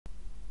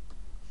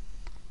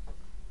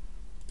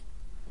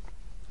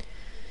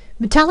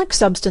Metallic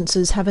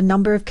substances have a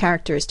number of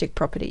characteristic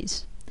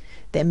properties.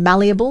 They're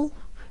malleable,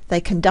 they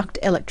conduct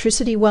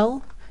electricity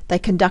well, they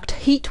conduct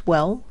heat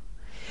well,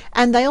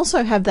 and they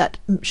also have that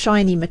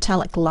shiny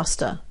metallic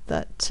luster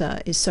that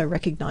is so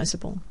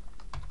recognizable.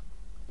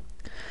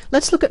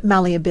 Let's look at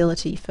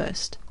malleability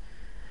first.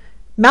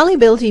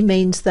 Malleability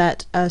means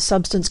that a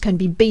substance can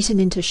be beaten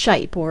into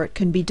shape, or it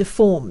can be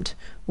deformed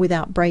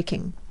without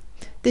breaking.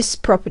 This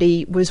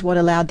property was what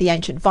allowed the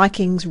ancient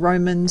Vikings,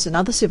 Romans, and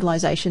other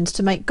civilizations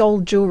to make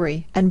gold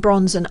jewelry and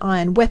bronze and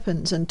iron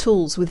weapons and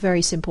tools with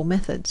very simple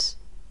methods.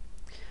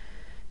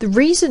 The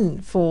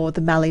reason for the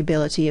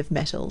malleability of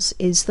metals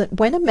is that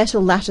when a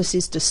metal lattice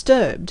is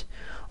disturbed,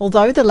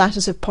 although the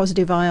lattice of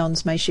positive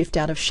ions may shift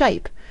out of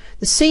shape,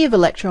 the sea of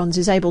electrons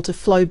is able to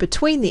flow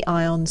between the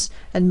ions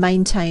and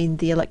maintain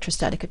the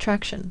electrostatic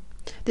attraction.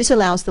 This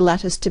allows the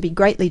lattice to be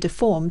greatly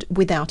deformed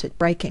without it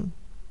breaking.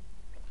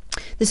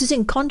 This is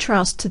in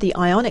contrast to the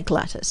ionic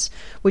lattice,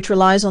 which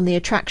relies on the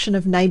attraction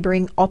of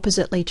neighbouring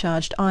oppositely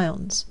charged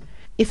ions.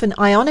 If an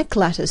ionic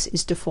lattice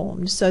is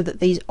deformed so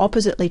that these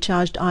oppositely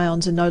charged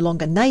ions are no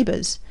longer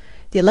neighbours,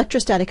 the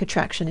electrostatic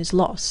attraction is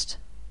lost.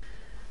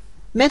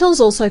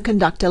 Metals also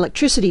conduct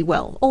electricity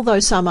well, although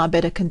some are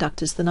better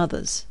conductors than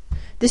others.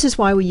 This is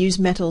why we use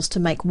metals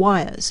to make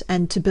wires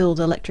and to build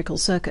electrical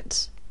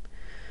circuits.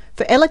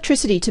 For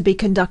electricity to be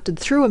conducted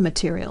through a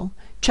material,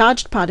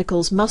 charged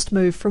particles must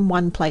move from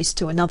one place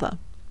to another.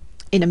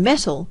 In a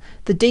metal,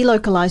 the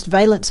delocalized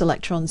valence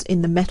electrons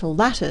in the metal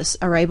lattice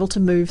are able to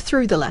move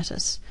through the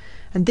lattice,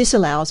 and this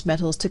allows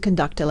metals to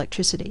conduct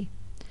electricity.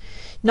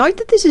 Note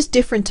that this is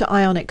different to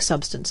ionic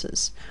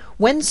substances.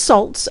 When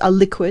salts are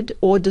liquid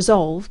or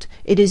dissolved,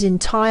 it is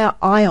entire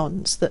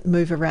ions that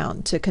move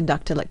around to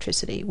conduct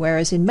electricity,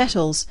 whereas in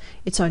metals,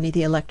 it's only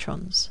the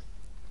electrons.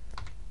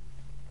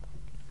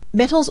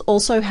 Metals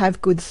also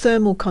have good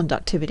thermal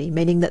conductivity,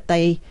 meaning that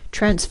they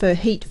transfer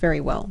heat very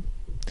well.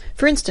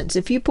 For instance,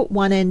 if you put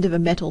one end of a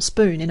metal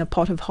spoon in a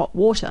pot of hot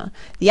water,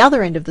 the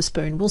other end of the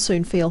spoon will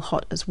soon feel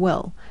hot as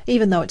well,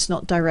 even though it's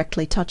not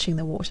directly touching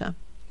the water.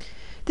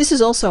 This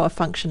is also a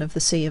function of the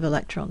sea of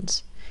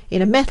electrons.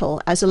 In a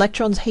metal, as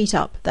electrons heat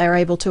up, they are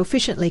able to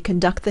efficiently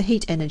conduct the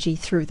heat energy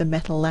through the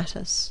metal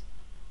lattice.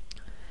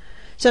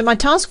 So my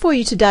task for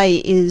you today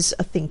is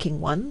a thinking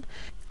one.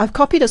 I've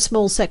copied a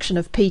small section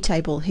of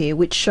p-table here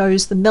which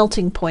shows the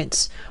melting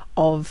points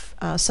of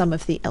some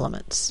of the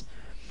elements.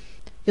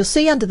 You'll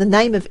see under the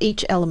name of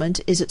each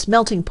element is its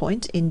melting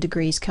point in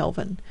degrees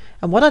Kelvin,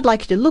 and what I'd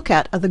like you to look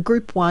at are the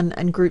group 1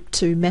 and group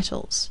 2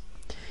 metals.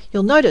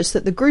 You'll notice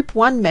that the group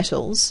 1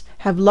 metals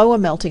have lower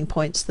melting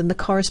points than the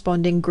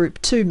corresponding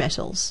group 2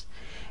 metals,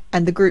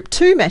 and the group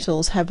 2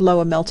 metals have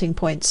lower melting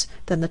points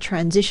than the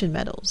transition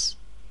metals.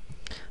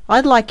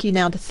 I'd like you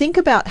now to think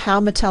about how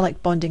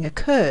metallic bonding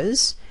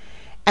occurs,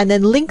 and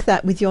then link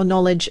that with your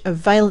knowledge of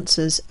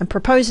valences and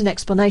propose an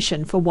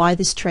explanation for why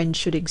this trend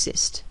should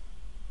exist.